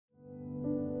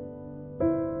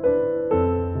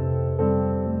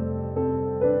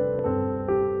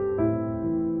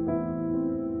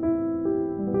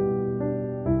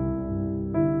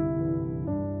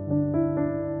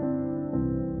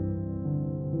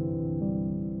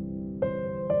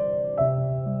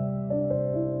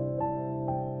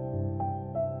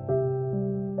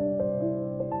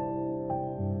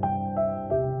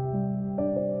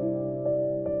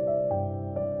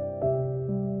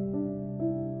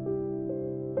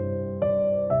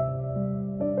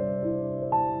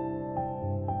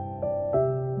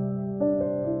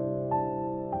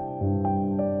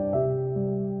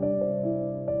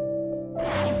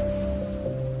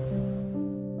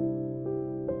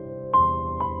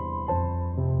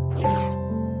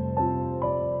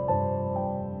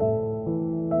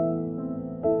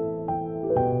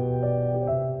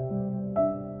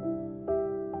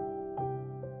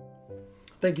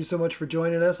Thank you so much for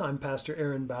joining us. I'm Pastor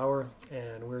Aaron Bauer,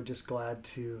 and we're just glad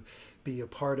to be a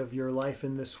part of your life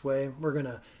in this way. We're going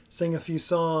to sing a few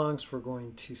songs. We're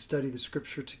going to study the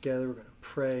scripture together. We're going to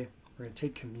pray. We're going to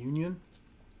take communion.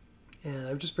 And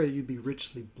I just pray that you'd be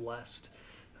richly blessed.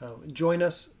 Join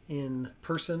us in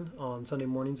person on Sunday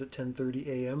mornings at 10:30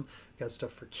 a.m. We've got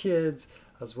stuff for kids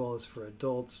as well as for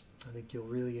adults. I think you'll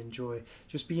really enjoy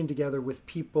just being together with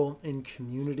people in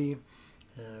community.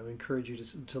 I would encourage you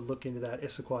to look into that,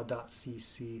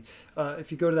 issaquah.cc.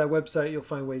 If you go to that website, you'll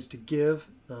find ways to give,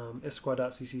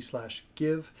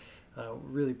 issaquah.cc/give.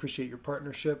 Really appreciate your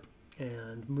partnership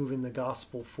and moving the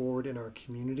gospel forward in our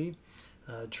community.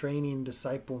 Training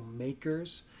disciple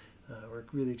makers. We're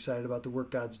really excited about the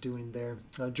work God's doing there.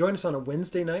 Join us on a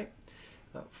Wednesday night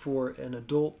for an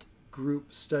adult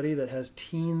group study that has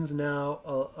teens now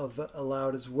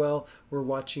allowed as well. We're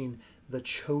watching The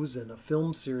Chosen, a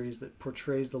film series that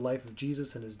portrays the life of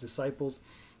Jesus and his disciples,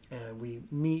 and we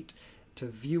meet to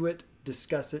view it,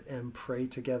 discuss it, and pray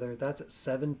together. That's at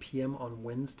 7 p.m. on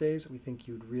Wednesdays. We think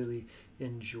you'd really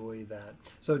enjoy that.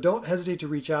 So don't hesitate to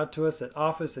reach out to us at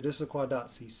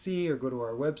office@issaquah.cc or go to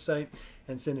our website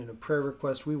and send in a prayer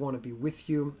request. We want to be with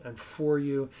you and for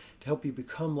you to help you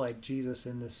become like Jesus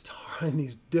in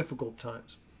these difficult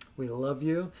times. We love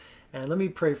you, and let me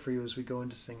pray for you as we go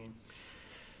into singing.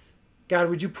 God,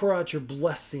 would you pour out your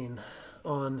blessing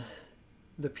on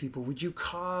the people? Would you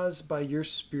cause by your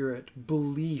Spirit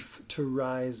belief to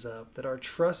rise up, that our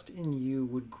trust in you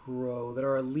would grow, that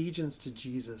our allegiance to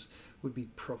Jesus would be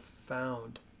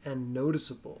profound and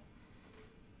noticeable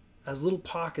as little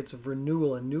pockets of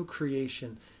renewal and new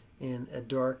creation in a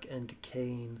dark and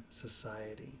decaying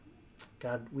society.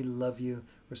 God, we love you.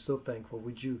 We're so thankful.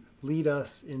 Would you lead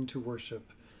us into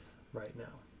worship right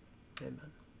now?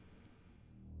 Amen.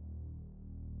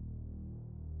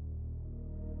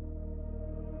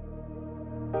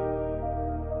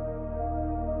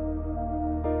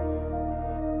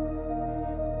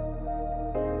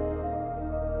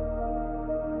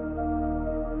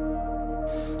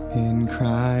 In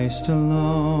Christ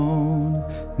alone,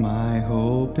 my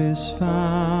hope is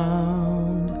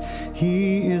found.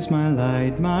 He is my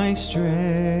light, my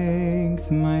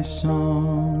strength, my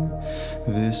song.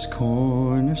 This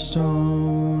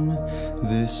cornerstone,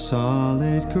 this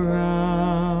solid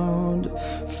ground,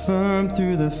 firm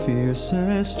through the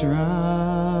fiercest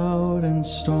drought and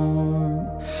storm.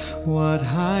 What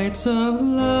heights of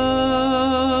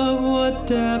love, what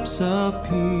depths of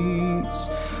peace,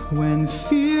 when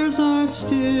fears are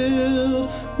stilled,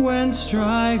 when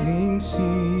striving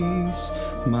cease,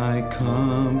 my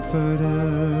comforter,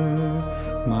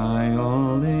 my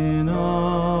all in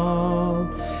all,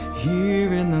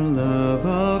 here in the love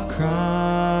of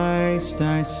Christ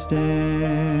I stand.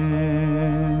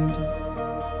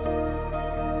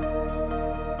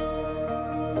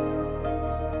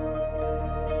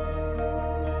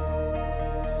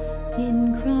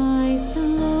 In Christ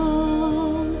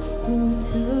alone, who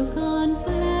took on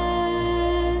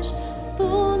flesh,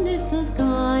 fullness of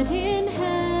God in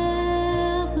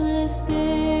helpless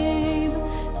babe,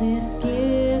 this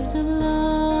gift of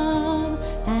love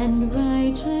and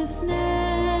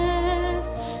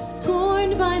righteousness,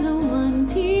 scorned by the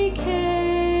ones he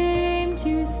came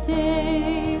to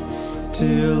save.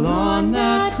 Till on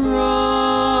that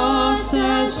cross,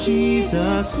 as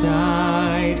Jesus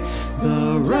died,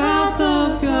 the wrath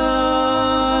of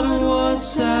God was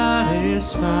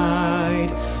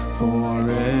satisfied. For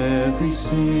every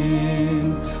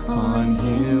sin on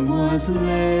him was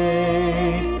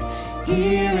laid.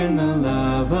 Here in the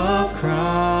love of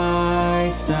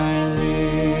Christ I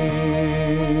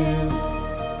live.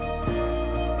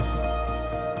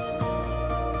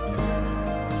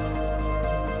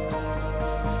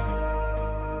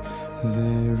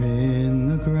 There in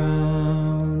the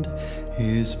ground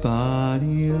his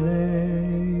body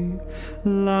lay,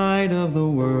 light of the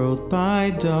world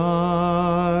by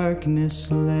darkness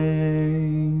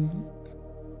slain.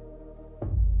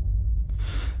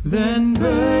 Then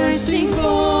bursting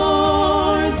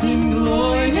forth in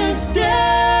glorious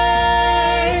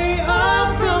day,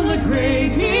 up from the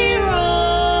grave he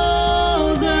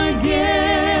rose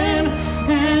again,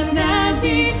 and as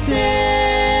he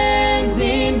stands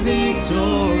in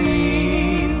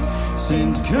victory,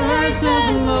 sin's curse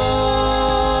has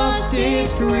lost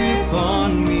its grip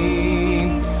on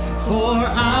me. For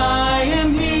I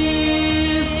am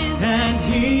his and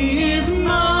he is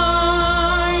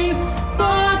mine,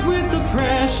 bought with the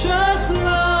precious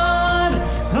blood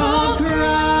of Christ.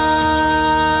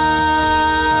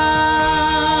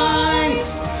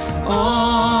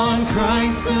 On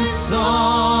Christ the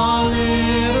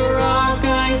solid rock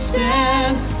I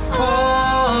stand.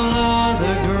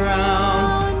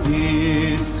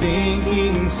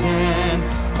 sand.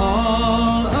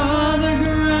 All other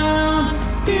ground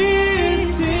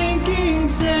is sinking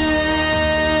sand.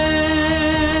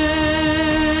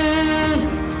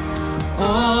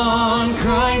 On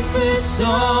Christ the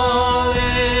solid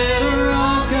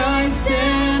rock I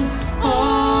stand.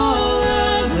 All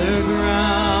other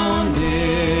ground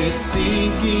is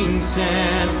sinking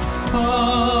sand.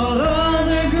 All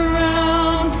other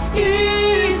ground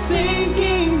is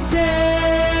sinking sand.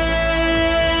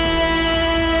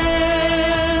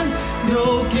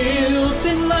 No guilt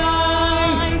in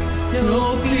life,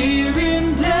 no fear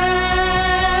in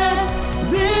death.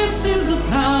 This is the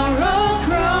power of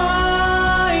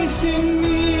Christ in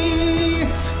me.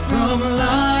 From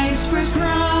life's first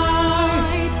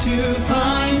cry to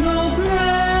final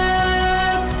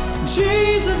breath,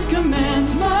 Jesus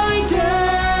commands my destiny.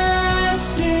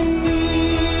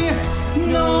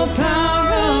 No power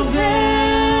of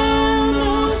hell,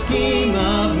 no scheme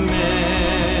of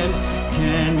man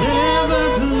can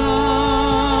ever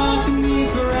pluck me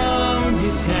from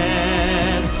his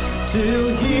hand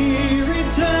till he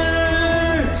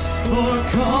returns or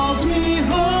calls me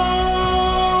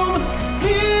home.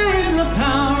 Here in the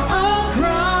power of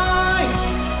Christ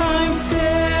I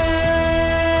stand.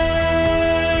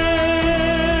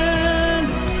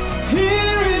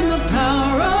 Here in the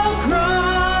power of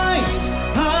Christ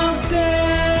I'll stand.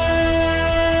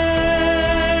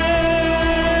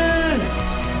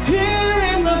 Here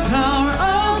in the power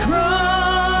of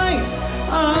Christ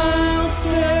I'll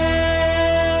stand.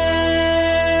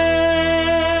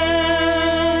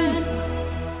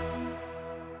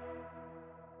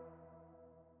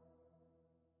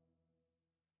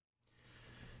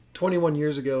 21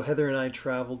 years ago, Heather and I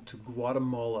traveled to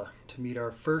Guatemala to meet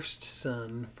our first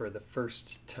son for the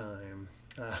first time.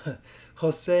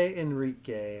 Jose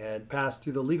Enrique had passed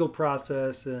through the legal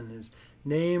process and his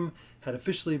name had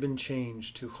officially been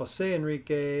changed to Jose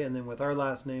Enrique, and then with our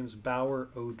last names, Bauer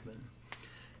Odman.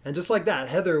 And just like that,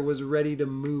 Heather was ready to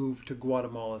move to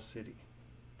Guatemala City.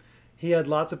 He had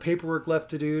lots of paperwork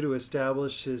left to do to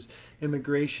establish his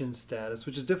immigration status,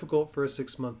 which is difficult for a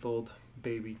 6-month-old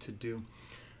baby to do.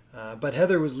 But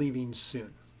Heather was leaving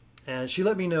soon, and she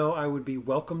let me know I would be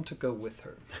welcome to go with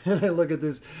her. And I look at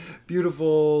this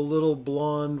beautiful little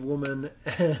blonde woman,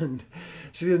 and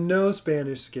she has no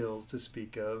Spanish skills to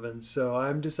speak of, and so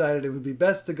I decided it would be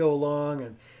best to go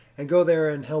along and go there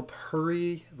and help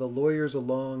hurry the lawyers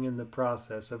along in the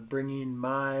process of bringing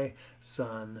my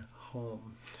son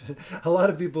home. A lot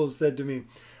of people have said to me,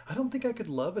 I don't think I could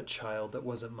love a child that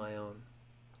wasn't my own.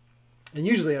 And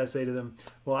usually I say to them,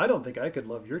 well, I don't think I could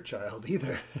love your child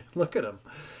either. Look at him.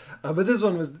 But this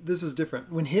was different.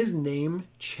 When his name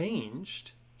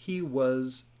changed, he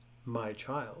was my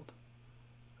child.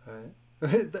 Right?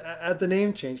 At the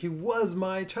name change, he was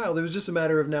my child. It was just a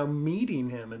matter of now meeting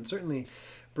him and certainly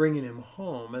bringing him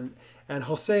home. And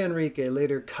Jose Enrique,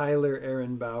 later Kyler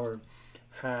Aaron Bauer,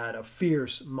 had a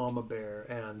fierce mama bear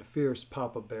and a fierce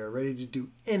papa bear ready to do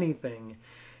anything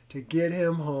to get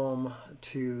him home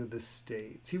to the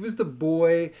States. He was the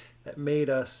boy that made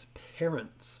us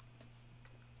parents.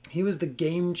 He was the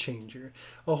game changer.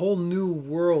 A whole new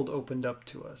world opened up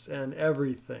to us, and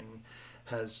everything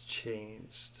has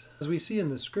changed. As we see in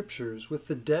the scriptures, with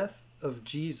the death of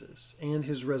Jesus and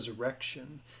his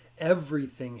resurrection,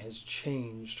 everything has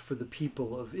changed for the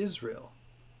people of Israel.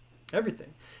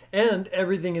 Everything. And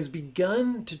everything has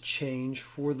begun to change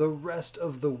for the rest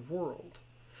of the world.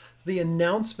 The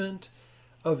announcement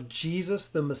of Jesus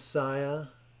the Messiah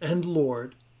and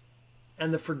Lord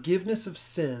and the forgiveness of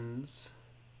sins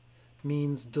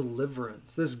means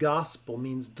deliverance. This gospel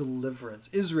means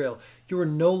deliverance. Israel, you are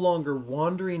no longer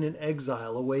wandering in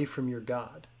exile away from your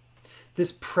God.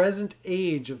 This present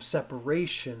age of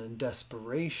separation and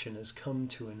desperation has come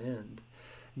to an end.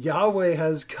 Yahweh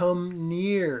has come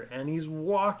near and he's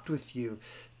walked with you,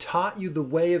 taught you the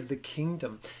way of the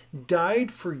kingdom,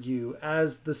 died for you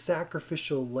as the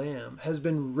sacrificial lamb, has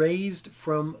been raised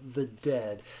from the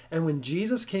dead. And when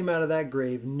Jesus came out of that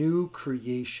grave, new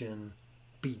creation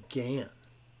began.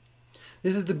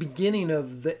 This is the beginning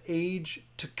of the age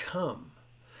to come,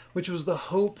 which was the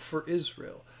hope for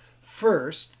Israel.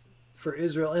 First, for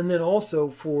Israel, and then also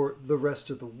for the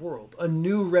rest of the world. A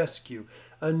new rescue,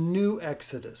 a new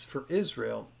exodus for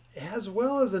Israel, as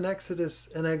well as an exodus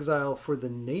and exile for the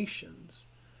nations.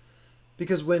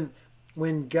 Because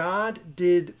when God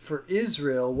did for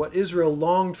Israel what Israel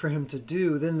longed for him to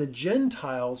do, then the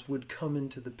Gentiles would come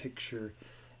into the picture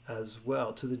as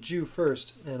well, to the Jew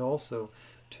first and also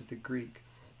to the Greek.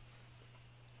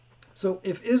 So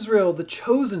if Israel, the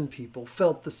chosen people,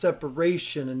 felt the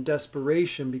separation and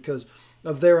desperation because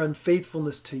of their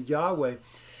unfaithfulness to Yahweh,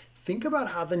 think about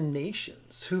how the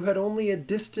nations, who had only a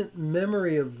distant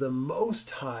memory of the Most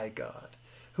High God,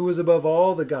 who was above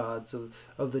all the gods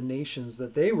of the nations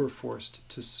that they were forced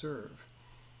to serve,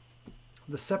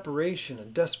 the separation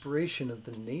and desperation of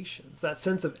the nations, that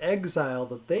sense of exile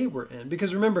that they were in.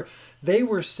 Because remember, they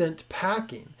were sent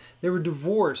packing. They were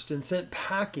divorced and sent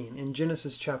packing in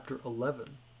Genesis chapter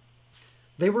 11.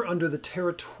 They were under the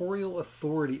territorial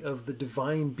authority of the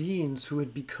divine beings who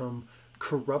had become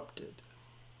corrupted.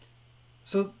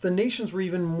 So the nations were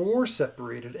even more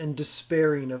separated and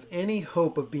despairing of any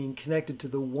hope of being connected to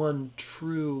the one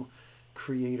true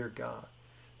Creator God.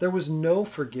 There was no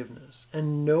forgiveness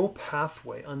and no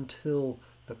pathway until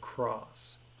the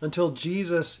cross, until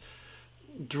Jesus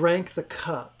drank the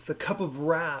cup of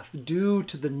wrath due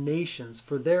to the nations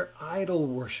for their idol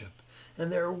worship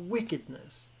and their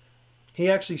wickedness. He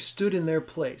actually stood in their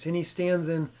place, and he stands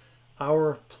in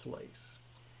our place.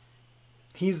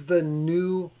 He's the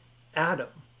new Adam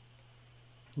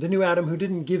who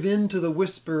didn't give in to the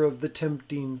whisper of the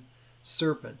tempting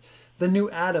serpent. The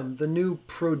new Adam, the new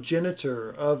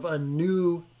progenitor of a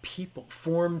new people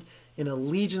formed in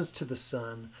allegiance to the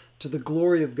Son, to the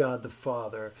glory of God the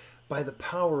Father, by the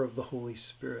power of the Holy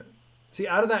Spirit. See,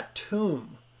 out of that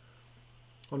tomb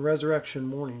on resurrection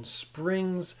morning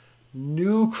springs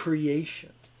new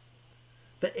creation.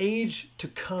 The age to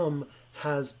come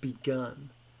has begun.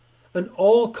 An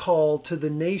all call to the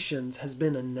nations has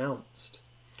been announced.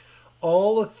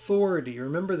 All authority,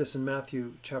 remember this in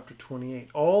Matthew chapter 28,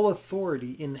 all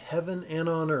authority in heaven and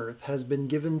on earth has been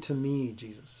given to me,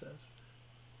 Jesus says.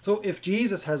 So if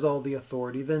Jesus has all the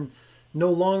authority, then no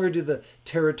longer do the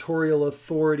territorial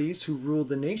authorities who ruled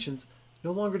the nations,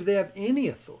 no longer do they have any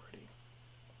authority.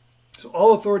 So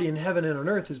all authority in heaven and on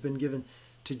earth has been given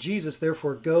to Jesus.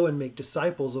 Therefore, go and make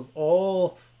disciples of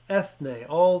all ethne,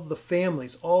 all the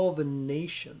families, all the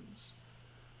nations.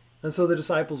 And so the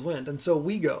disciples went, and so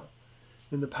we go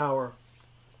in the power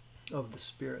of the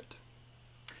Spirit.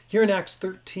 Here in Acts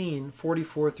 13,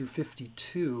 44 through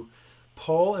 52,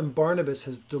 Paul and Barnabas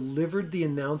have delivered the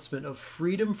announcement of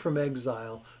freedom from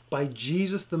exile by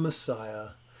Jesus the Messiah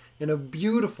in a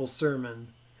beautiful sermon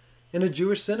in a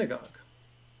Jewish synagogue.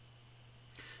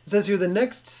 It says here, the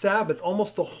next Sabbath,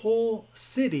 almost the whole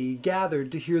city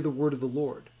gathered to hear the word of the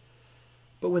Lord.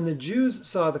 But when the Jews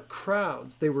saw the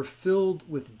crowds, they were filled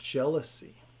with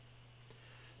jealousy.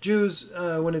 Jews,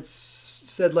 when it's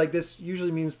said like this,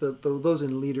 usually means those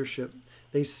in leadership.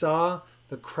 They saw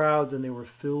the crowds and they were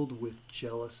filled with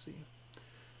jealousy.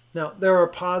 Now, there are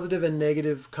positive and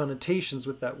negative connotations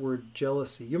with that word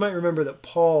jealousy. You might remember that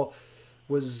Paul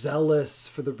was zealous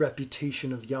for the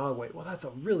reputation of Yahweh. Well, that's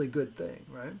a really good thing,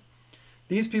 right?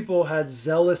 These people had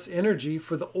zealous energy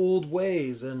for the old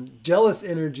ways and jealous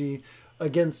energy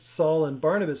against Saul and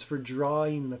Barnabas for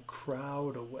drawing the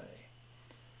crowd away.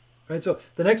 Right? So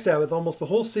the next Sabbath, almost the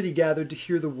whole city gathered to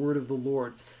hear the word of the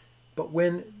Lord. But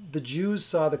when the Jews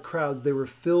saw the crowds, they were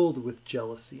filled with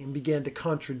jealousy and began to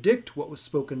contradict what was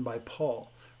spoken by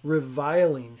Paul,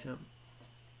 reviling him.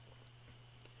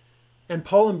 And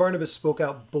Paul and Barnabas spoke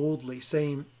out boldly,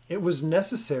 saying, "It was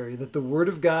necessary that the word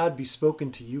of God be spoken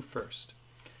to you first.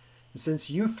 And since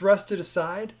you thrust it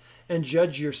aside and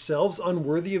judge yourselves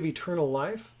unworthy of eternal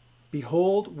life,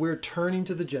 behold, we're turning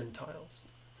to the Gentiles.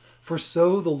 For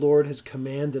so the Lord has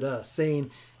commanded us,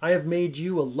 saying, I have made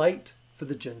you a light for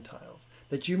the Gentiles,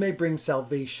 that you may bring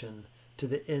salvation to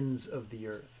the ends of the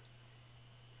earth."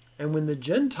 And when the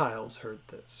Gentiles heard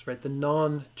this, right, the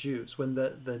non-Jews, when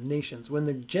the nations, when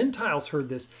the Gentiles heard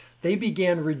this, they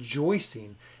began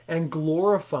rejoicing and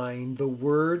glorifying the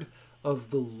word of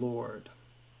the Lord.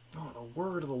 Oh, the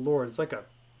word of the Lord. It's like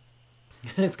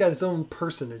it's got its own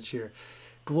personage here.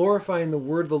 Glorifying the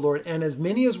word of the Lord. And as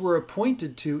many as were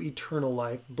appointed to eternal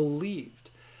life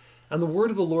believed. And the word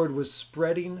of the Lord was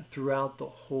spreading throughout the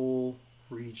whole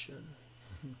region.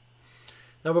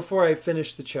 Now, before I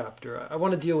finish the chapter, I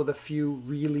want to deal with a few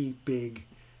really big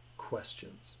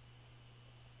questions.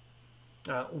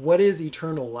 What is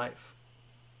eternal life?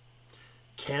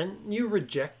 Can you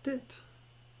reject it?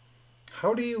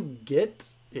 How do you get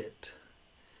it?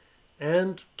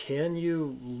 And can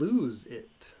you lose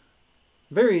it?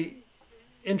 Very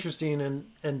interesting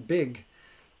and big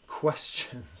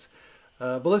questions.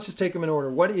 But let's just take them in order.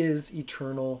 What is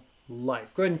eternal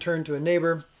life? Go ahead and turn to a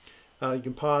neighbor. You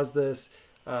can pause this.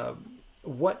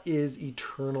 What is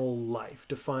eternal life?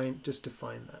 Define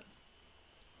that.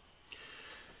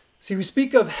 See, we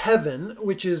speak of heaven,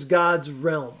 which is God's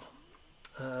realm.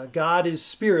 God is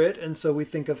spirit, and so we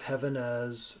think of heaven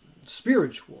as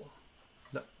spiritual.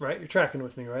 Right? You're tracking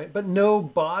with me, right? But no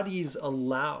bodies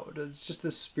allowed. It's just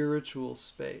this spiritual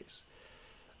space.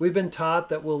 We've been taught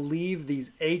that we'll leave these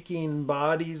aching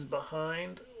bodies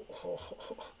behind.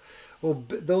 Well,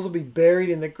 those will be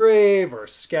buried in the grave or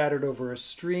scattered over a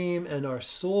stream, and our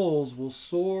souls will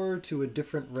soar to a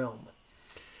different realm.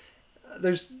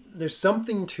 There's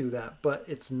something to that, but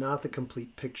it's not the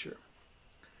complete picture.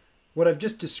 What I've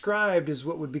just described is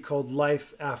what would be called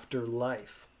life after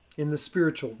life in the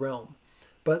spiritual realm.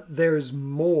 But there's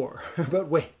more. But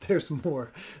wait, there's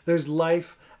more. There's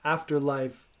life after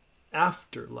life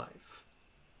after life.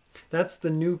 That's the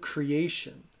new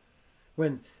creation.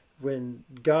 When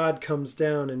God comes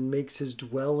down and makes his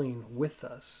dwelling with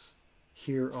us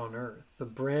here on earth, the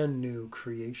brand new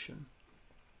creation.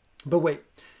 But wait,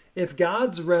 if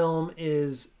God's realm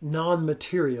is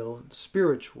non-material and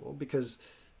spiritual, because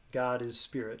God is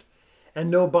spirit,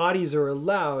 and no bodies are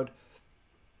allowed,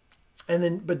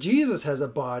 but Jesus has a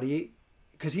body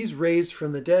because he's raised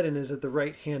from the dead and is at the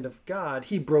right hand of God.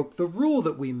 He broke the rule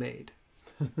that we made.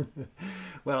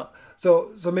 Well,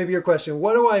 so maybe your question,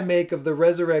 what do I make of the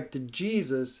resurrected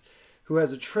Jesus who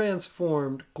has a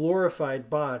transformed, glorified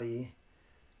body,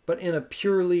 but in a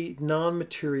purely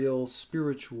non-material,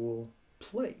 spiritual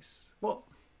place? Well,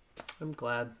 I'm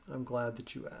glad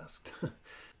that you asked.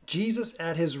 Jesus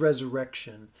at his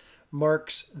resurrection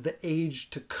marks the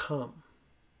age to come.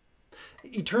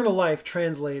 Eternal life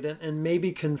translate, and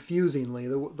maybe confusingly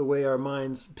the way our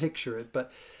minds picture it,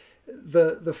 but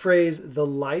the phrase, the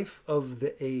life of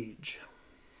the age.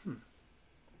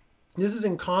 This is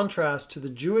in contrast to the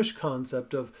Jewish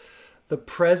concept of the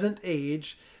present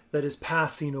age that is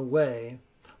passing away,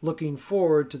 looking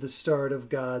forward to the start of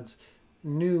God's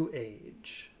new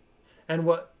age. And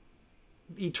what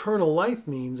eternal life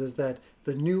means is that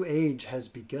the new age has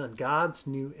begun, God's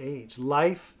new age,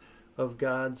 life of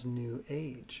God's new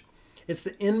age. It's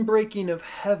the inbreaking of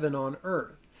heaven on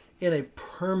earth in a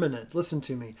permanent, listen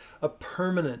to me, a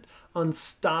permanent,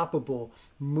 unstoppable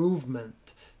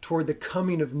movement toward the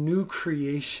coming of new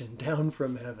creation down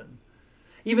from heaven.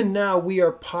 Even now, we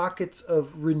are pockets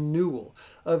of renewal,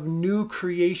 of new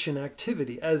creation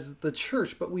activity as the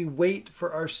church, but we wait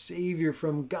for our Savior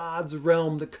from God's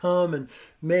realm to come and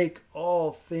make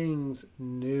all things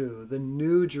new, the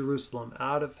new Jerusalem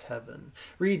out of heaven.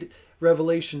 Read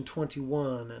Revelation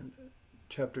 21 and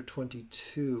chapter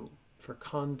 22 for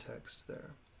context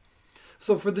there.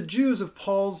 So for the Jews of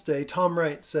Paul's day, Tom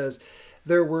Wright says,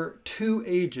 there were two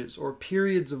ages or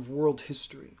periods of world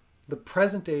history, the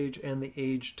present age and the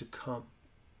age to come.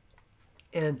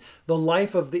 And the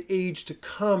life of the age to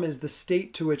come is the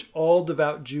state to which all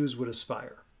devout Jews would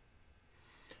aspire.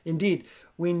 Indeed,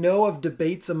 we know of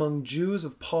debates among Jews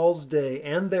of Paul's day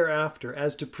and thereafter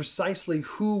as to precisely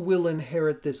who will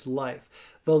inherit this life,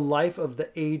 the life of the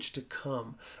age to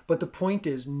come. But the point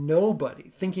is,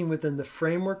 nobody, thinking within the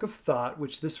framework of thought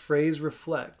which this phrase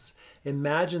reflects,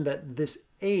 imagined that this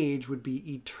age would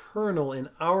be eternal in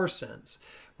our sense,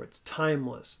 where it's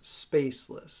timeless,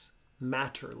 spaceless,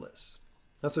 matterless.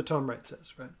 That's what Tom Wright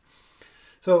says, right?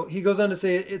 So he goes on to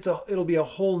say it'll be a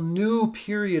whole new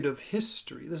period of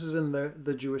history. This is in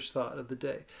the Jewish thought of the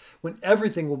day, when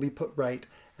everything will be put right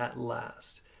at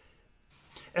last.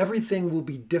 Everything will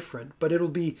be different, but it'll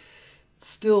be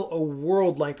still a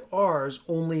world like ours,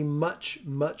 only much,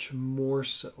 much more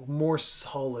so, more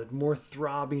solid, more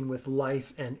throbbing with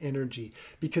life and energy,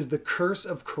 because the curse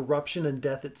of corruption and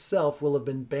death itself will have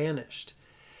been banished,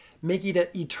 making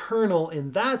it eternal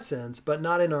in that sense, but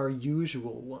not in our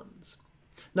usual ones.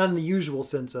 Not in the usual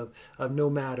sense of no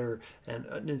matter,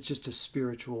 and it's just a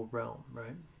spiritual realm,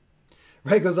 right?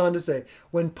 Wright goes on to say,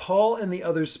 when Paul and the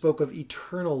others spoke of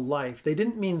eternal life, they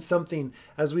didn't mean something,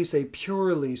 as we say,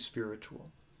 purely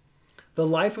spiritual. The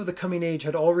life of the coming age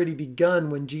had already begun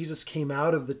when Jesus came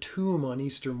out of the tomb on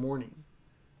Easter morning.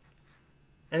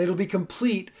 And it'll be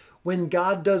complete when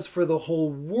God does for the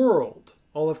whole world,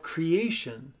 all of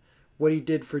creation, what he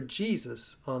did for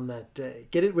Jesus on that day.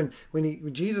 Get it?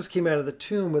 When Jesus came out of the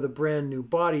tomb with a brand new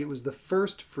body, it was the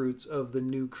first fruits of the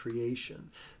new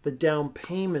creation. The down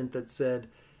payment that said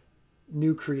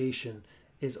new creation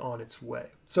is on its way.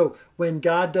 So when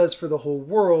God does for the whole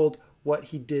world what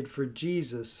he did for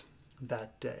Jesus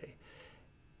that day.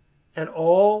 And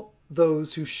all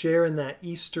those who share in that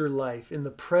Easter life in the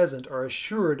present are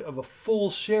assured of a full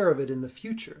share of it in the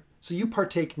future. So you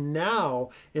partake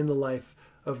now in the life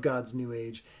of God's new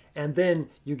age, and then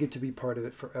you get to be part of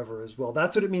it forever as well.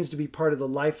 That's what it means to be part of the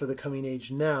life of the coming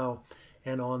age now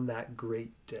and on that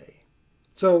great day.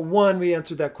 So one, we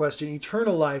answered that question.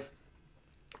 Eternal life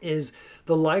is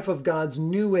the life of God's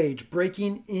new age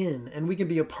breaking in, and we can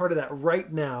be a part of that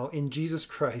right now in Jesus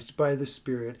Christ by the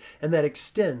Spirit, and that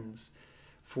extends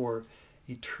for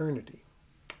eternity.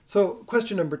 So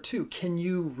question number 2, can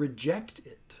you reject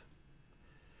it?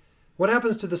 What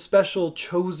happens to the special,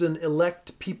 chosen,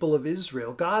 elect people of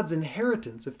Israel, God's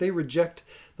inheritance, if they reject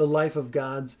the life of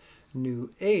God's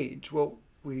new age? Well,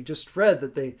 we just read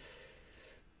that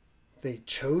they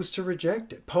chose to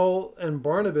reject it. Paul and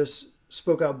Barnabas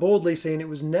spoke out boldly, saying it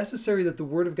was necessary that the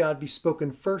word of God be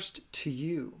spoken first to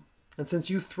you. And since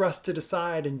you thrust it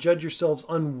aside and judge yourselves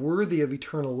unworthy of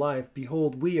eternal life,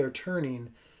 behold, we are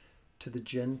turning to the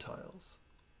Gentiles.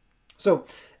 So,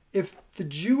 if the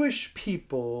Jewish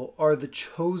people are the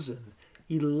chosen,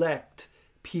 elect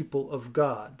people of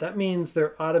God, that means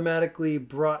they're automatically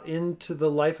brought into the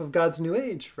life of God's new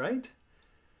age, right?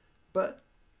 But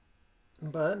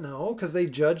no, because they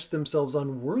judged themselves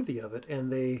unworthy of it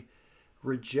and they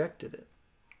rejected it.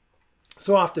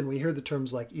 So often we hear the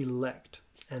terms like elect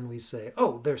and we say,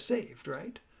 oh, they're saved,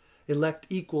 right? Elect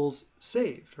equals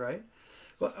saved, right?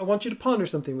 Well, I want you to ponder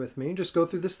something with me. Just go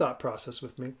through this thought process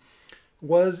with me.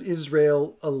 Was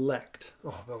Israel elect?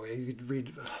 Oh, by the way, you could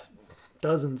read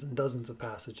dozens and dozens of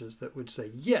passages that would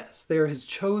say, yes, they are his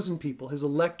chosen people, his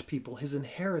elect people, his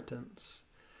inheritance.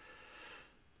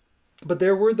 But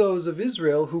there were those of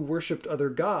Israel who worshipped other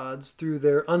gods through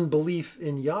their unbelief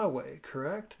in Yahweh,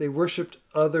 correct? They worshipped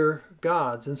other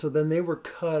gods, and so then they were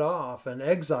cut off and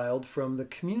exiled from the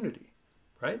community,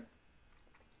 right?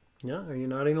 Yeah, are you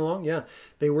nodding along? Yeah,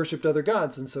 they worshipped other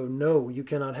gods, and so no, you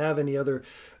cannot have any other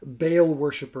Baal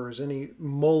worshipers, any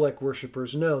Molech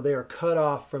worshipers. No, they are cut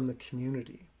off from the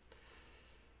community.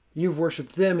 You've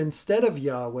worshipped them instead of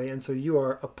Yahweh, and so you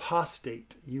are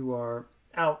apostate. You are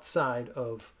outside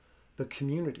of the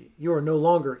community. You are no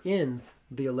longer in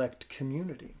the elect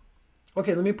community.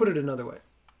 Okay, let me put it another way.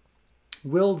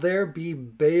 Will there be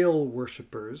Baal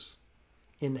worshipers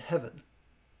in heaven?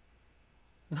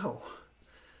 No.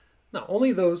 No,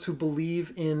 only those who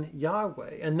believe in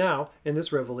Yahweh. And now, in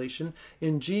this revelation,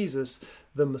 in Jesus,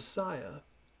 the Messiah.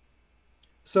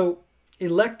 So,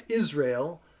 elect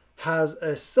Israel has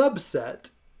a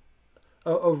subset,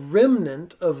 a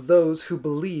remnant of those who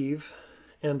believe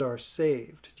and are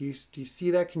saved. Do you see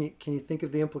that? Can you think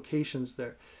of the implications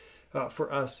there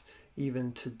for us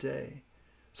even today?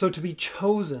 So to be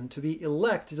chosen, to be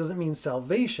elect, it doesn't mean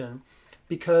salvation,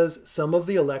 because some of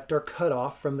the elect are cut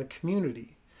off from the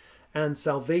community and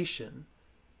salvation,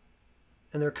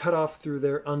 and they're cut off through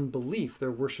their unbelief.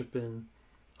 They're worshiping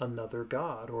another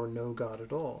God or no God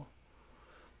at all.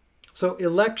 So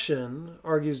election,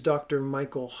 argues Dr.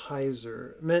 Michael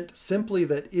Heiser, meant simply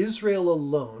that Israel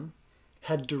alone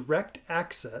had direct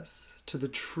access to the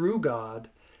true God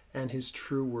and his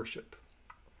true worship.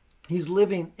 He's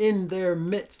living in their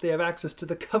midst. They have access to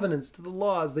the covenants, to the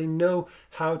laws. They know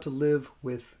how to live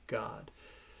with God.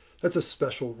 That's a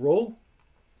special role,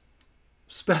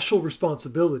 special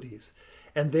responsibilities,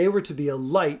 and they were to be a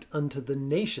light unto the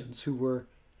nations who were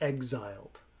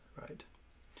exiled, right?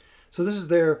 So this is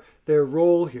their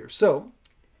role here. So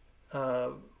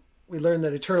we learn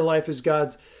that eternal life is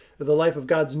the life of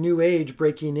God's new age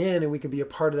breaking in, and we can be a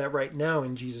part of that right now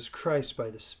in Jesus Christ by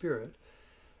the Spirit.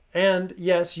 And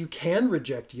yes, you can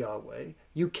reject Yahweh.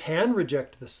 You can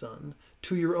reject the Son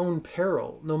to your own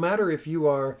peril, no matter if you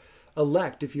are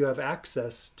elect, if you have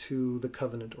access to the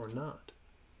covenant or not.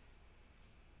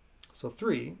 So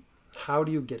 3, how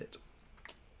do you get it?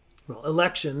 Well,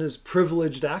 election is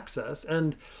privileged access,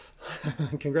 and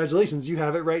congratulations, you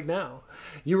have it right now.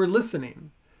 You are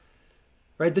listening.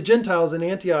 Right? The Gentiles in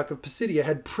Antioch of Pisidia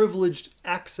had privileged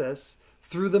access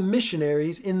through the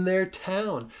missionaries in their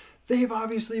town. They've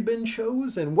obviously been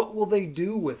chosen. What will they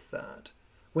do with that?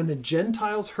 When the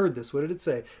Gentiles heard this, what did it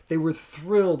say? They were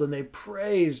thrilled and they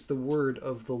praised the word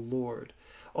of the Lord.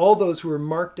 All those who were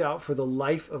marked out for the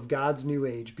life of God's new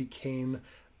age became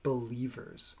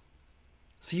believers.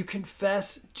 So you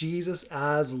confess Jesus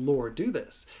as Lord. Do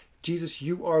this. Jesus,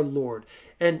 you are Lord.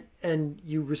 And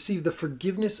you receive the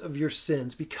forgiveness of your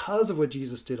sins because of what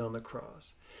Jesus did on the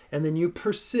cross. And then you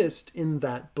persist in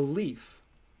that belief.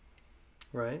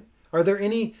 Right? Are there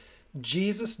any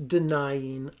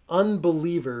Jesus-denying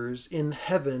unbelievers in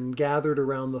heaven gathered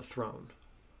around the throne?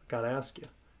 Got to ask you.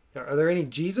 Are there any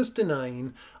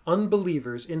Jesus-denying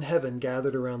unbelievers in heaven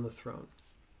gathered around the throne?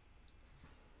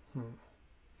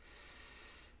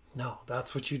 No,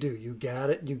 that's what you do. You get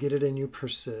it, and you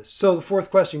persist. So the 4th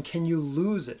question, can you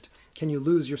lose it? Can you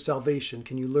lose your salvation?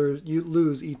 Can you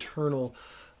lose eternal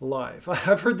life?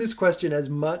 I've heard this question as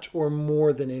much or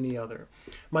more than any other.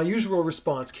 My usual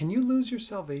response, can you lose your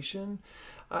salvation?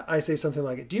 I say something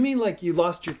like, do you mean like you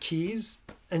lost your keys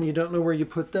and you don't know where you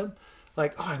put them?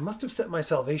 Like, oh, I must have set my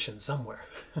salvation somewhere.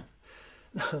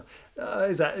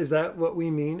 Is that what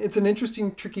we mean? It's an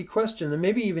interesting, tricky question that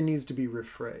maybe even needs to be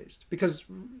rephrased. Because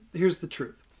here's the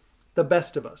truth. The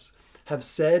best of us have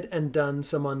said and done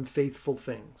some unfaithful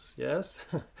things, yes?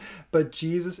 But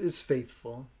Jesus is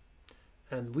faithful,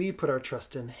 and we put our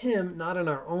trust in him, not in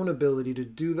our own ability to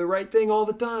do the right thing all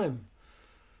the time.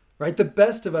 Right? The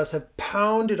best of us have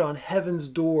pounded on heaven's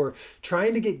door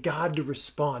trying to get God to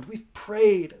respond. We've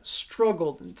prayed and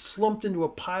struggled and slumped into a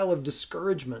pile of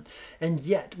discouragement. And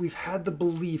yet we've had the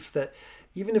belief that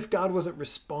even if God wasn't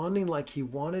responding like he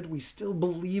wanted, we still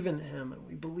believe in him and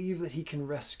we believe that he can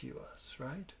rescue us,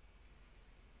 right?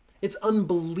 It's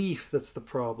unbelief that's the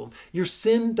problem. Your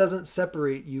sin doesn't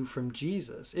separate you from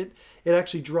Jesus. It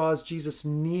actually draws Jesus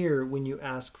near when you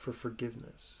ask for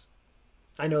forgiveness.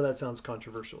 I know that sounds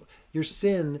controversial. Your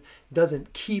sin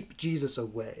doesn't keep Jesus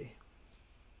away,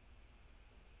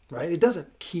 right? It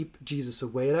doesn't keep Jesus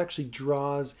away. It actually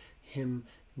draws him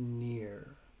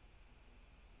near.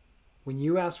 When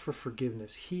you ask for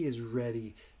forgiveness, he is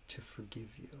ready to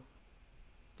forgive you.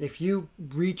 If you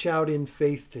reach out in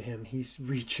faith to him, he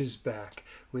reaches back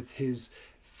with his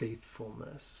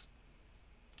faithfulness.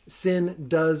 Sin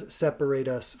does separate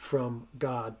us from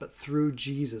God, but through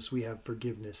Jesus we have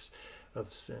forgiveness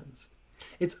of sins.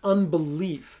 It's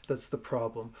unbelief that's the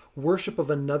problem. Worship of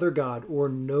another God or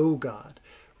no God.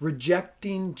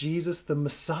 Rejecting Jesus the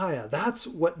Messiah. That's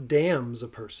what damns a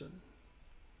person.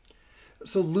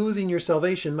 So losing your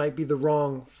salvation might be the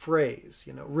wrong phrase.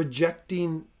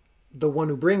 Rejecting the one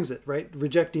who brings it, right?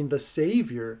 Rejecting the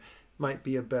Savior might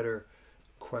be a better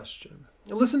question.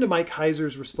 Now listen to Mike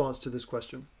Heiser's response to this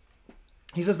question.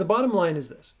 He says, the bottom line is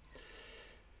this.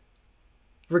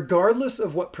 Regardless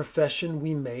of what profession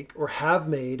we make or have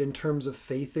made in terms of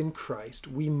faith in Christ,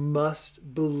 we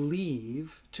must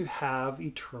believe to have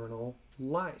eternal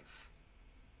life.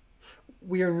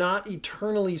 We are not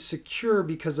eternally secure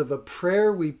because of a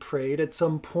prayer we prayed at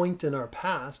some point in our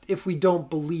past if we don't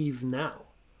believe now.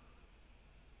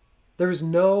 There is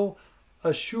no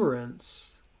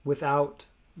assurance without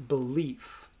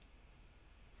belief.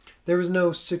 There is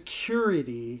no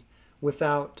security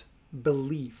without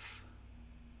belief.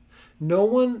 No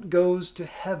one goes to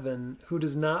heaven who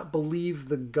does not believe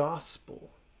the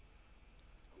gospel.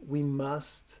 We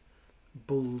must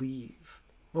believe.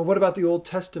 Well, what about the Old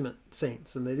Testament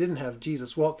saints? And they didn't have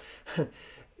Jesus. Well,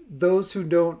 those who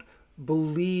don't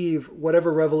believe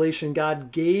whatever revelation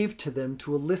God gave to them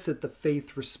to elicit the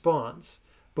faith response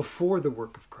before the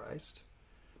work of Christ.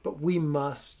 But we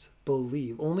must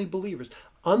believe. Only believers.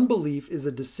 Unbelief is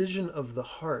a decision of the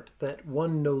heart that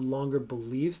one no longer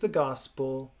believes the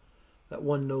gospel, that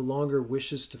one no longer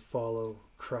wishes to follow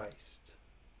Christ.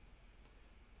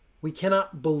 We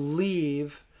cannot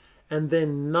believe and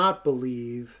then not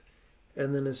believe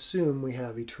and then assume we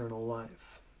have eternal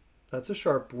life. That's a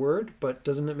sharp word, but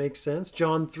doesn't it make sense?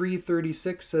 John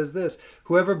 3:36 says this,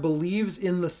 whoever believes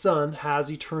in the Son has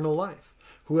eternal life.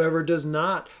 Whoever does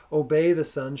not obey the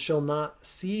Son shall not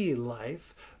see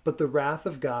life, but the wrath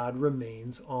of God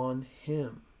remains on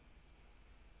him.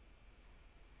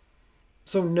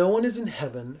 So no one is in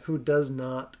heaven who does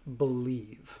not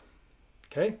believe.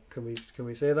 Okay, can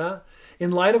we say that?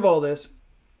 In light of all this,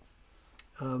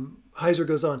 Heiser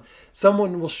goes on,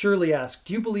 someone will surely ask,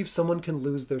 do you believe someone can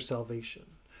lose their salvation?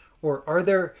 Or are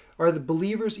the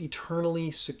believers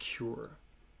eternally secure?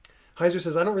 Heiser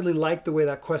says, I don't really like the way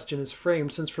that question is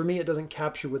framed, since for me it doesn't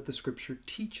capture what the scripture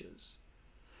teaches.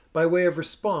 By way of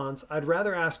response, I'd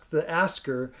rather ask the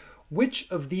asker, which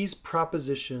of these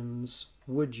propositions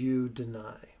would you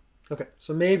deny? Okay,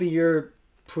 so maybe you're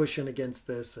pushing against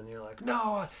this and you're like,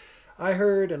 no, I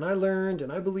heard and I learned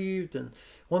and I believed and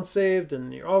once saved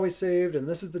and you're always saved and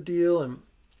this is the deal.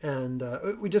 And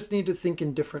we just need to think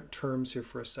in different terms here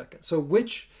for a second. So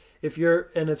which,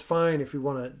 and it's fine if you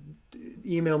want to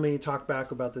email me, talk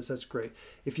back about this, that's great.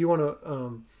 If you want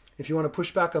to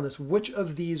push back on this, which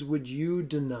of these would you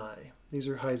deny? These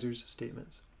are Heiser's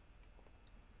statements.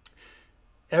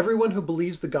 Everyone who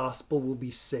believes the gospel will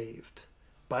be saved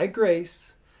by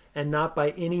grace and not by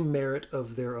any merit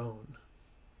of their own.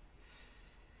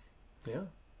 Yeah.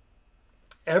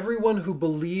 Everyone who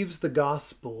believes the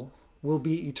gospel will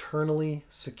be eternally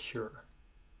secure.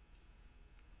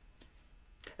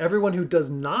 Everyone who does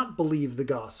not believe the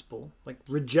gospel, like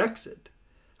rejects it,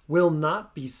 will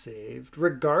not be saved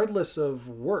regardless of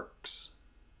works.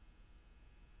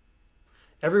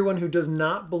 Everyone who does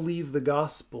not believe the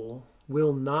gospel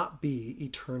will not be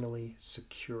eternally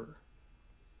secure.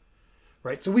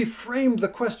 Right? So we framed the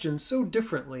question so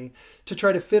differently to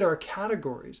try to fit our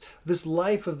categories, this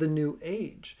life of the new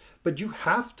age. But you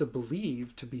have to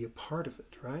believe to be a part of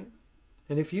it, right?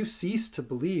 And if you cease to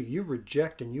believe, you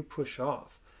reject and you push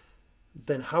off,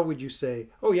 then how would you say,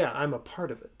 oh yeah, I'm a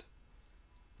part of it?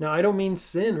 Now, I don't mean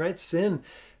sin, right? Sin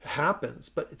happens,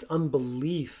 but it's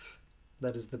unbelief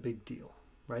that is the big deal,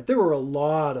 right? There were a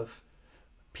lot of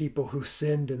people who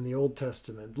sinned in the Old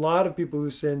Testament, a lot of people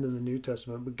who sinned in the New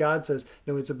Testament, but God says,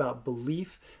 no, it's about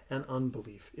belief and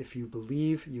unbelief. If you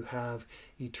believe, you have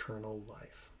eternal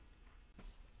life.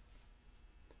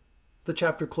 The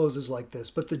chapter closes like this: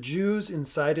 but the Jews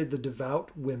incited the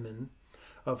devout women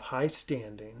of high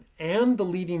standing and the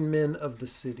leading men of the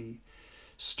city,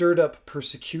 stirred up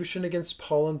persecution against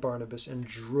Paul and Barnabas, and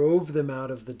drove them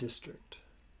out of the district.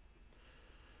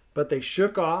 But they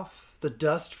shook off the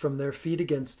dust from their feet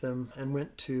against them and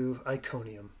went to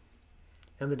Iconium.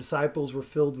 And the disciples were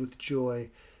filled with joy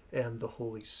and the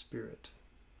Holy Spirit.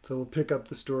 So we'll pick up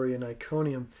the story in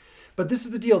Iconium. But this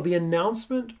is the deal. The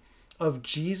announcement of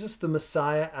Jesus the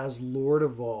Messiah as Lord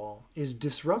of all is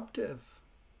disruptive,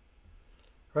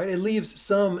 right? It leaves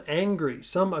some angry,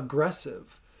 some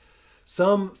aggressive,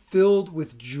 some filled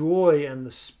with joy and the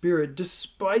Spirit,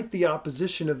 despite the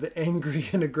opposition of the angry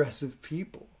and aggressive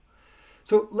people.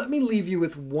 So let me leave you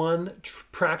with one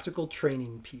practical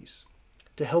training piece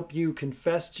to help you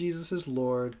confess Jesus as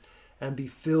Lord and be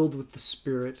filled with the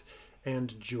Spirit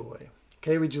and joy.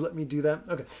 Okay, would you let me do that?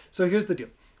 Okay, so here's the deal.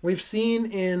 We've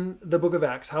seen in the book of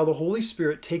Acts how the Holy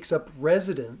Spirit takes up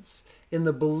residence in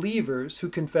the believers who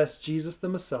confess Jesus the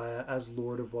Messiah as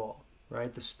Lord of all,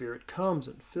 right? The Spirit comes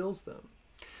and fills them.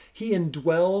 He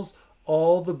indwells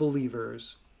all the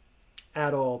believers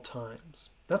at all times.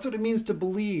 That's what it means to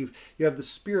believe. You have the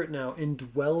Spirit now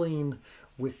indwelling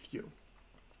with you.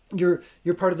 You're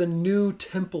part of the new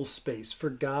temple space for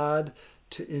God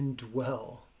to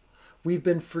indwell. We've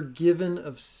been forgiven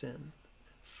of sin,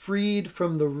 freed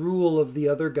from the rule of the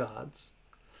other gods,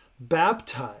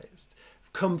 baptized,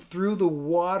 come through the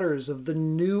waters of the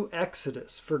new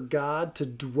Exodus for God to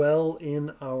dwell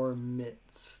in our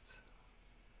midst.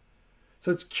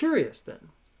 So it's curious then,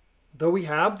 though we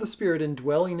have the Spirit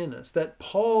indwelling in us, that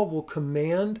Paul will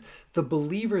command the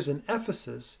believers in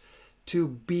Ephesus to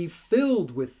be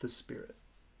filled with the Spirit.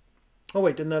 Oh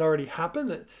wait, didn't that already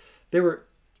happen? They were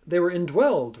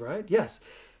indwelled, right? Yes,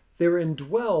 they were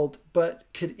indwelled, but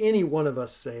could any one of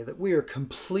us say that we are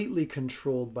completely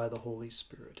controlled by the Holy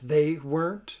Spirit? They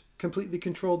weren't completely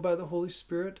controlled by the Holy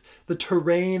Spirit. The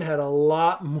terrain had a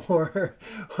lot more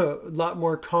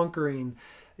conquering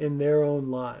in their own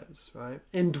lives, right?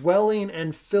 Indwelling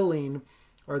and filling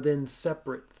are then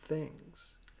separate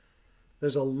things.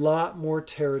 There's a lot more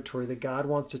territory that God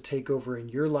wants to take over in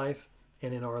your life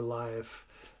and in our life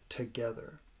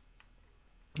together.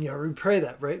 Yeah, we pray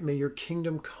that, right? May your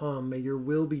kingdom come, may your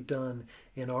will be done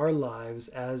in our lives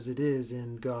as it is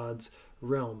in God's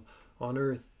realm, on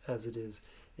earth as it is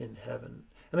in heaven.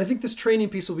 And I think this training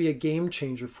piece will be a game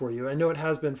changer for you. I know it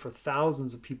has been for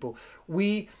thousands of people.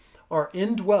 We are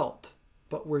indwelt,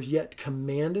 but we're yet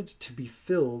commanded to be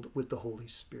filled with the Holy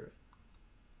Spirit.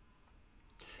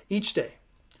 Each day,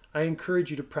 I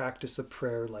encourage you to practice a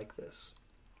prayer like this.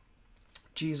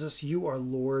 Jesus, you are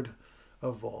Lord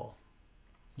of all.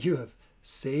 You have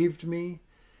saved me,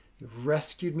 you've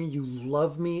rescued me, you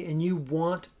love me, and you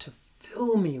want to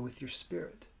fill me with your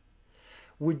Spirit.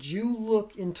 Would you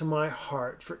look into my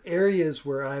heart for areas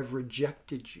where I've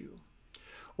rejected you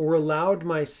or allowed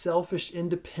my selfish,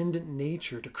 independent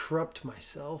nature to corrupt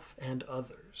myself and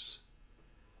others?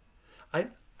 I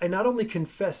not only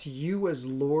confess you as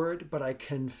Lord, but I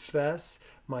confess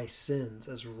my sins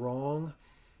as wrong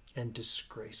and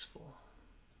disgraceful.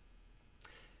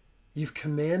 You've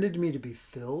commanded me to be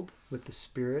filled with the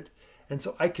Spirit, and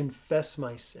so I confess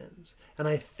my sins, and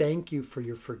I thank you for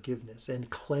your forgiveness and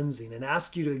cleansing, and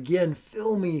ask you to again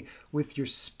fill me with your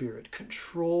Spirit.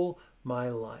 Control my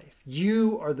life.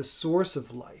 You are the source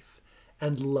of life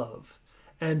and love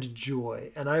and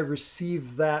joy, and I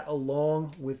receive that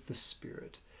along with the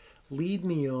Spirit. Lead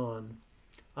me on,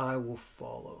 I will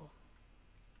follow.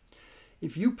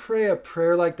 If you pray a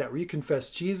prayer like that, where you confess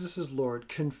Jesus as Lord,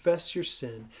 confess your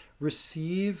sin,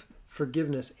 receive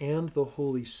forgiveness and the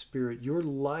Holy Spirit, your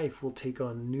life will take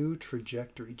on new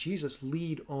trajectory. Jesus,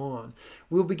 lead on.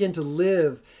 We'll begin to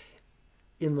live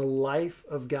in the life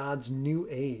of God's new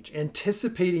age,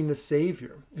 anticipating the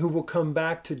Savior who will come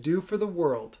back to do for the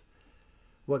world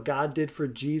what God did for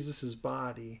Jesus'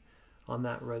 body on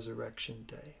that resurrection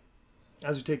day.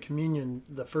 As we take communion,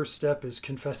 the first step is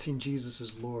confessing Jesus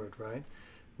as Lord, right?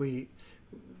 We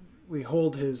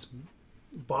hold his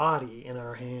body in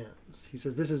our hands. He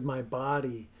says, this is my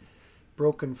body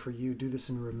broken for you. Do this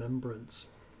in remembrance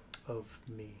of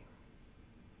me.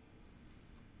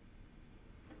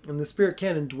 And the Spirit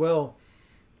can indwell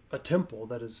a temple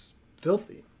that is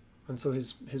filthy. And so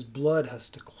his blood has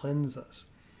to cleanse us,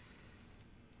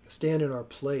 stand in our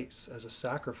place as a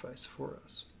sacrifice for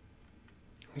us.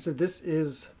 He said, this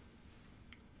is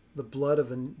the blood of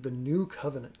the new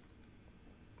covenant.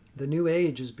 The new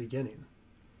age is beginning.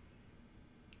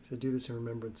 He said, do this in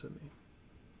remembrance of me.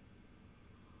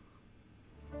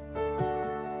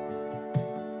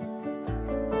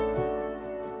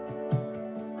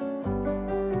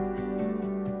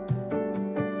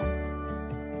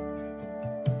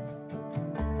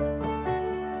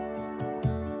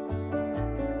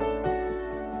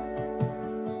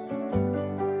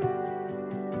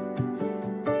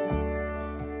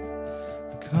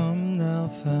 Come thou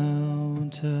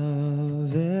fount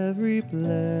of every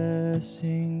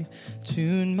blessing,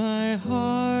 tune my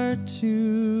heart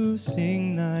to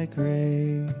sing thy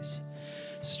grace.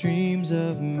 Streams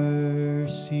of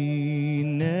mercy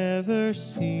never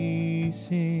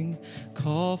ceasing,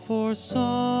 call for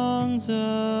songs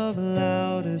of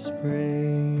loudest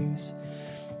praise.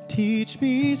 Teach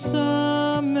me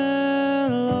some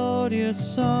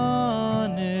melodious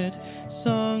sonnet,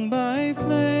 sung by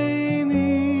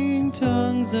flaming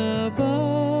tongues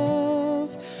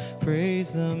above.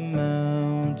 Praise the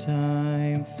mount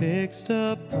I'm fixed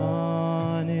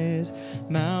upon it,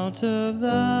 mount of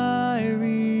thy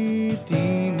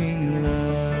redeeming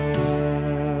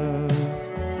love.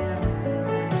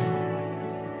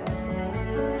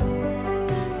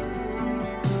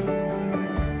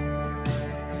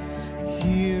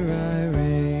 Here I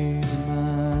raise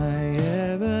my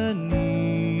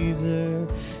Ebenezer,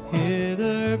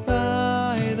 hither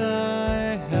by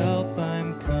thy help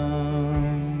I'm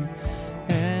come,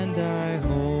 and I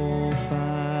hope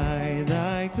by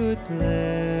thy good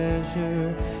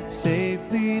pleasure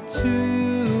safely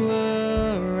to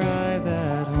arrive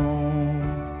at home.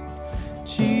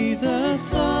 Jesus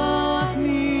sought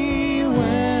me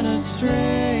when a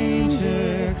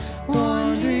stranger,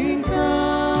 wandering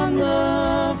from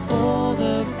the fold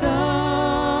of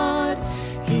God.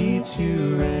 He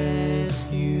to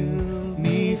rescue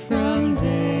me from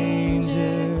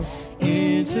danger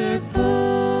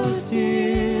interposed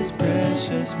his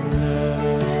precious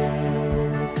blood.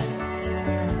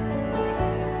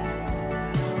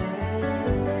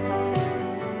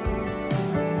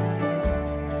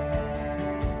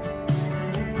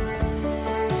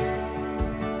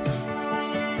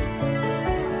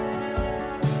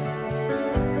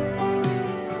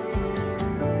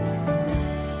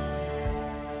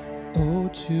 Oh,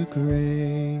 to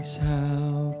grace,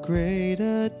 how great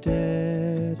a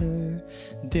debtor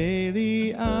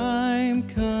daily I'm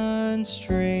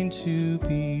constrained to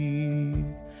be.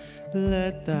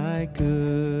 Let thy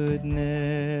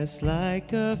goodness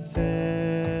like a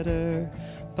fetter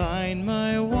bind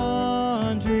my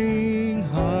wandering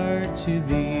heart to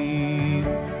thee.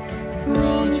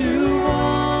 Prone to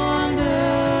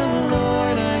wander,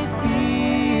 Lord, I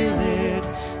feel it,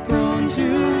 prone to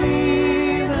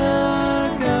leave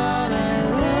the God I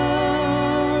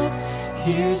love.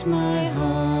 Here's my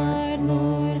heart,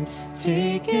 Lord,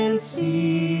 take and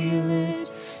seal it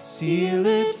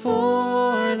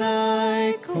for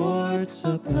thy courts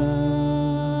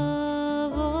above.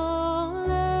 Above all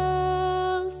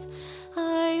else,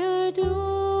 I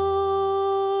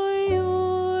adore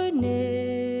your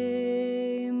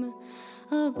name.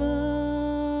 Above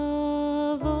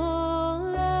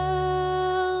all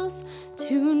else,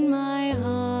 tune my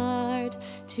heart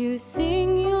to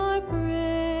sing your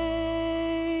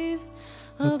praise.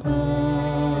 Above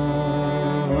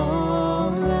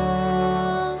all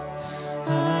else,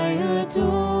 I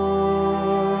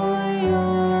adore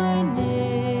your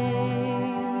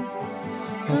name.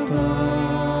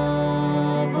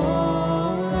 Above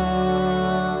all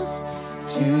else,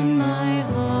 tune my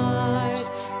heart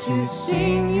to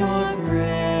sing your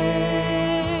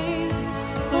praise.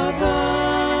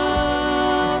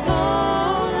 Above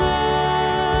all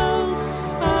else,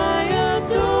 I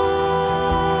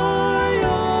adore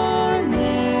your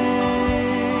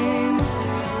name.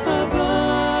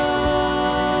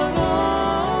 Above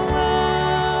all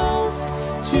else,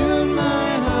 tune my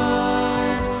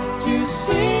heart to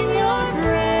sing your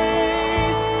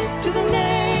praise, to the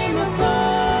name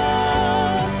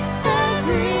above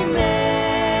every name.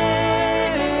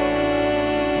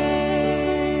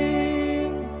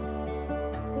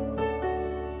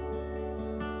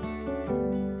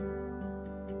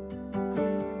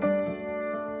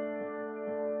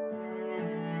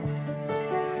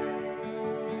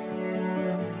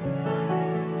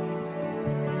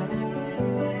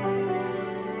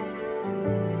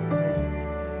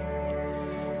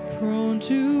 Prone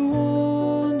to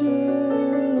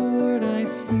wander, Lord, I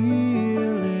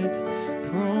feel it,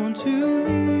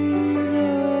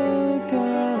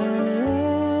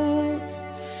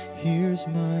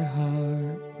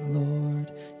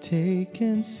 Take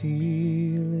and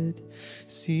seal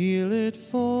it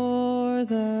for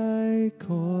thy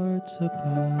courts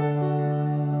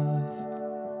above.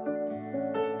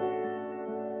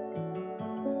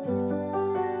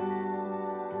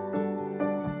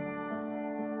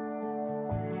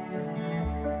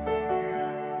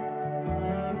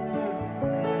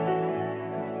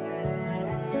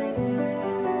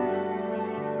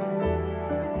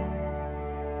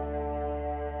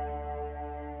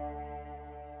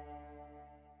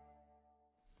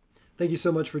 Thank you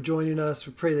so much for joining us.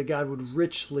 We pray that God would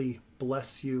richly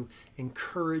bless you,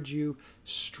 encourage you,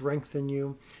 strengthen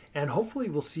you, and hopefully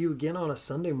we'll see you again on a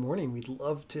Sunday morning. We'd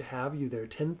love to have you there,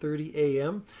 10:30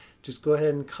 a.m. Just go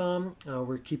ahead and come.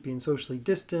 We're keeping socially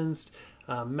distanced,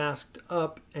 masked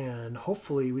up, and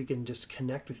hopefully we can just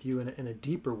connect with you in a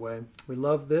deeper way. We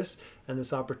love this and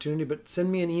this opportunity, but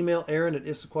send me an email,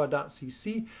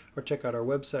 Aaron@issaquah.cc, or check out our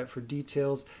website for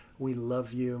details. We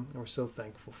love you, and we're so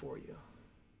thankful for you.